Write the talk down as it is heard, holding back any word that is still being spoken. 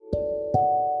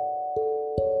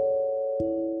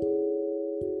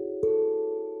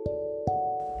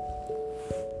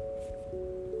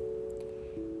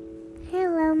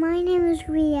is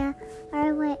Ria,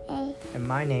 R-Y-A. And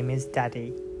my name is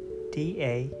Daddy,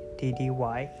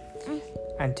 D-A-D-D-Y.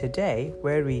 And today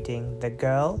we're reading The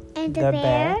Girl, And the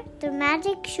Bear, The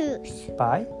Magic Shoes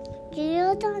by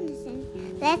Jill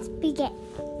Donaldson. Let's begin.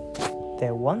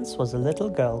 There once was a little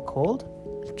girl called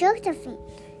Josephine.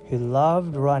 who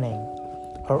loved running.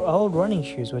 Her old running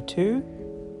shoes were too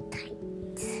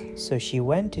Tight. so she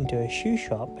went into a shoe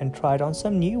shop and tried on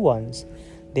some new ones.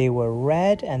 They were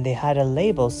red and they had a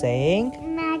label saying,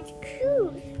 Magic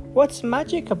shoes. "What's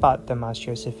magic about them?" asked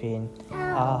Josephine.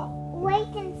 Wait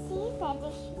and see, said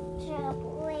the shop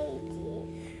lady.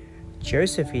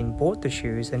 Josephine bought the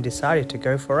shoes and decided to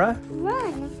go for a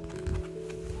Run.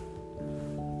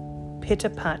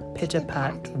 pitter-pat,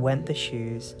 pitter-pat went the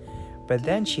shoes. But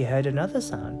then she heard another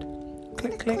sound.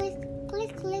 Click, click.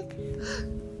 Click, click, click.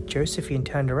 Josephine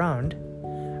turned around.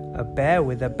 A bear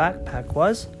with a backpack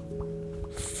was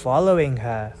following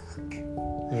her.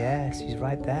 Yes, he's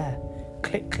right there.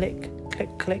 Click, click, click,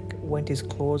 click went his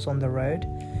claws on the road.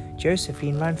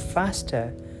 Josephine ran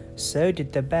faster. So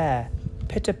did the bear.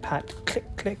 Pitter-pat, click,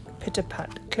 click,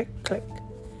 pitter-pat, click, click.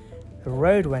 The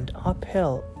road went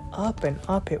uphill. Up and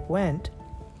up it went.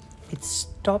 It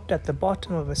stopped at the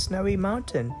bottom of a snowy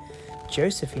mountain.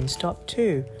 Josephine stopped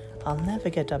too. "I'll never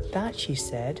get up that," she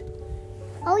said.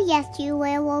 Oh, yes, you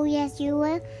will. Oh, yes, you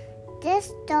will.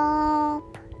 Just stop.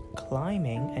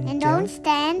 Climbing And don't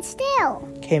stand still.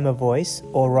 came a voice,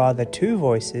 or rather two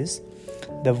voices.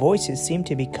 The voices seemed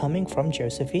to be coming from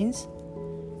Josephine's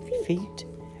feet.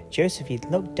 Josephine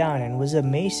looked down and was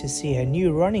amazed to see her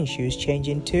new running shoes change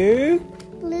into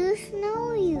Blue snow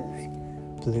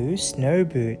shoes. blue snow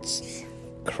boots.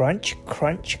 Crunch,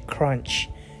 crunch, crunch.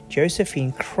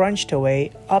 Josephine crunched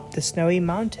away up the snowy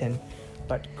mountain.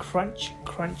 But crunch,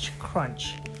 crunch,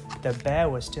 crunch. The bear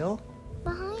was still.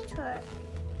 Behind her.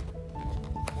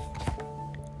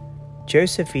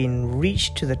 Josephine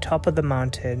reached to the top of the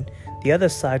mountain. The other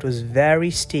side was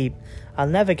very steep. "I'll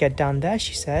never get down there,"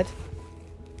 she said.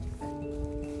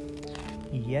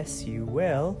 "Yes, you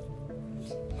will."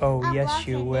 "Oh, I'm yes,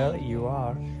 you laughing. will. You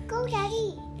are." Go,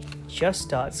 Daddy. "Just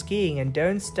start skiing and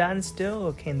don't stand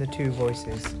still," came the two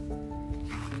voices.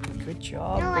 "Good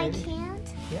job, No, I baby." can't.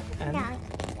 Yeah, and No.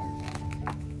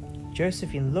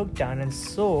 Josephine looked down and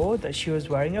saw that she was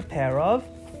wearing a pair of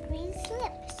Green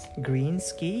slips. green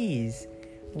skis.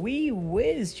 Wee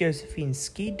whiz, Josephine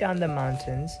skied down the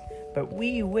mountains, but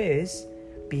wee whiz,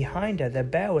 behind her the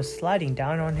bear was sliding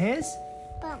down on his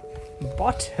Bump.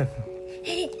 bottom.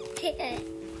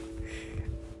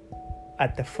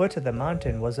 At the foot of the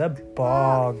mountain was a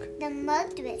bog. The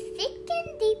mud was thick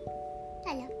and deep.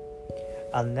 Hello.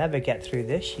 "I'll never get through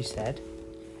this," she said.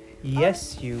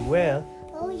 "Yes, you will."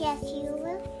 Oh, yes, you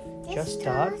will. Just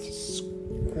start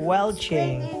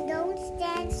squelching, And don't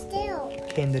stand still.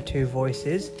 came the two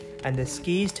voices, and the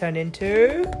skis turned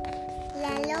into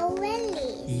Yellow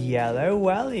wellies. yellow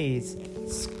wellies.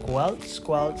 Squelch,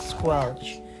 squelch,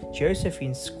 squelch.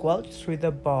 Josephine squelched through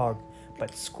the bog,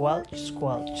 but squelch,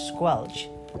 squelch, squelch.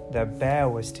 The bear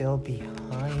was still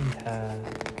behind her.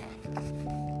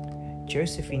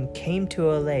 Josephine came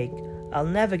to a lake. "I'll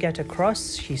never get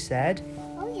across," she said.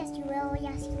 Oh, yes, you will. Oh,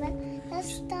 yes, you will.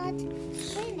 Just start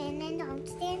swimming and don't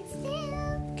stand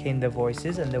still. Came the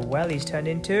voices, and the wellies turned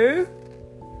into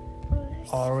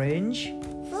orange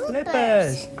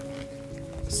flippers.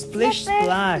 Splish Flipper,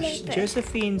 splash. flipper.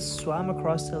 Josephine swam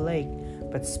across the lake,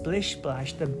 but splish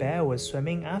splash, the bear was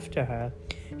swimming after her.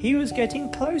 He was getting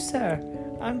closer.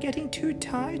 "I'm getting too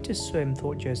tired to swim,"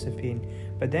 thought Josephine.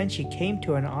 But then she came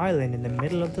to an island in the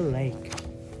middle of the lake.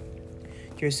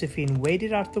 Josephine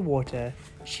waded out the water.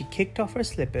 She kicked off her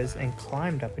slippers and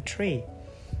climbed up a tree.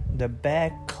 The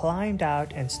bear climbed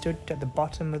out and stood at the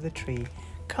bottom of the tree.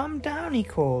 "Come down," he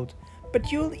called.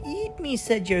 "But you'll eat me,"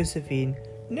 said Josephine.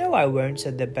 "No, I won't,"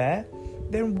 said the bear.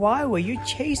 "Then why were you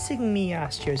chasing me?"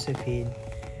 asked Josephine.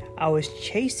 "I was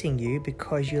chasing you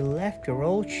because you left your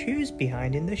old shoes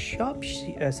behind in the shop,"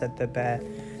 said the bear.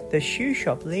 "The shoe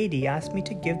shop lady asked me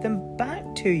to give them back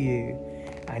to you."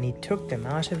 And he took them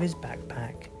out of his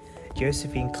backpack.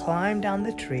 Josephine climbed down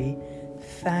the tree.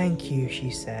 "Thank you," she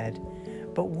said.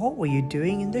 "But what were you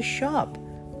doing in the shop?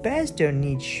 Bears don't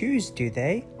need shoes, do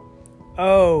they?"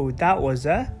 "Oh, that was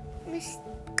a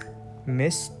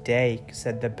mistake,"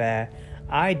 said the bear.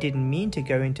 "I didn't mean to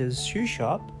go into the shoe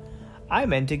shop. I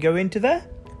meant to go into the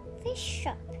Fish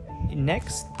shop.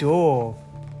 next door."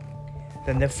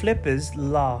 Then the flippers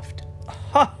laughed.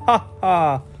 "Ha ha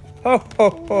ha! Ho ho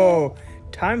ho!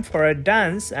 Time for a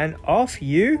dance, and off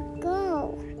you!"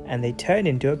 Go. and they turned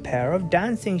into a pair of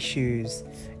dancing shoes.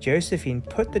 Josephine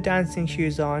put the dancing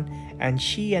shoes on, and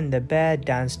she and the bear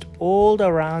danced all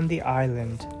around the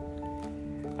island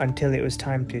until it was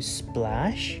time to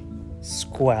splash,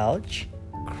 squelch,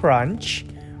 crunch,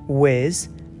 whiz,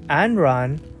 and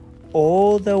run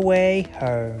all the way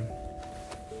home.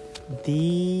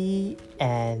 The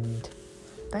end.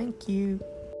 Thank you.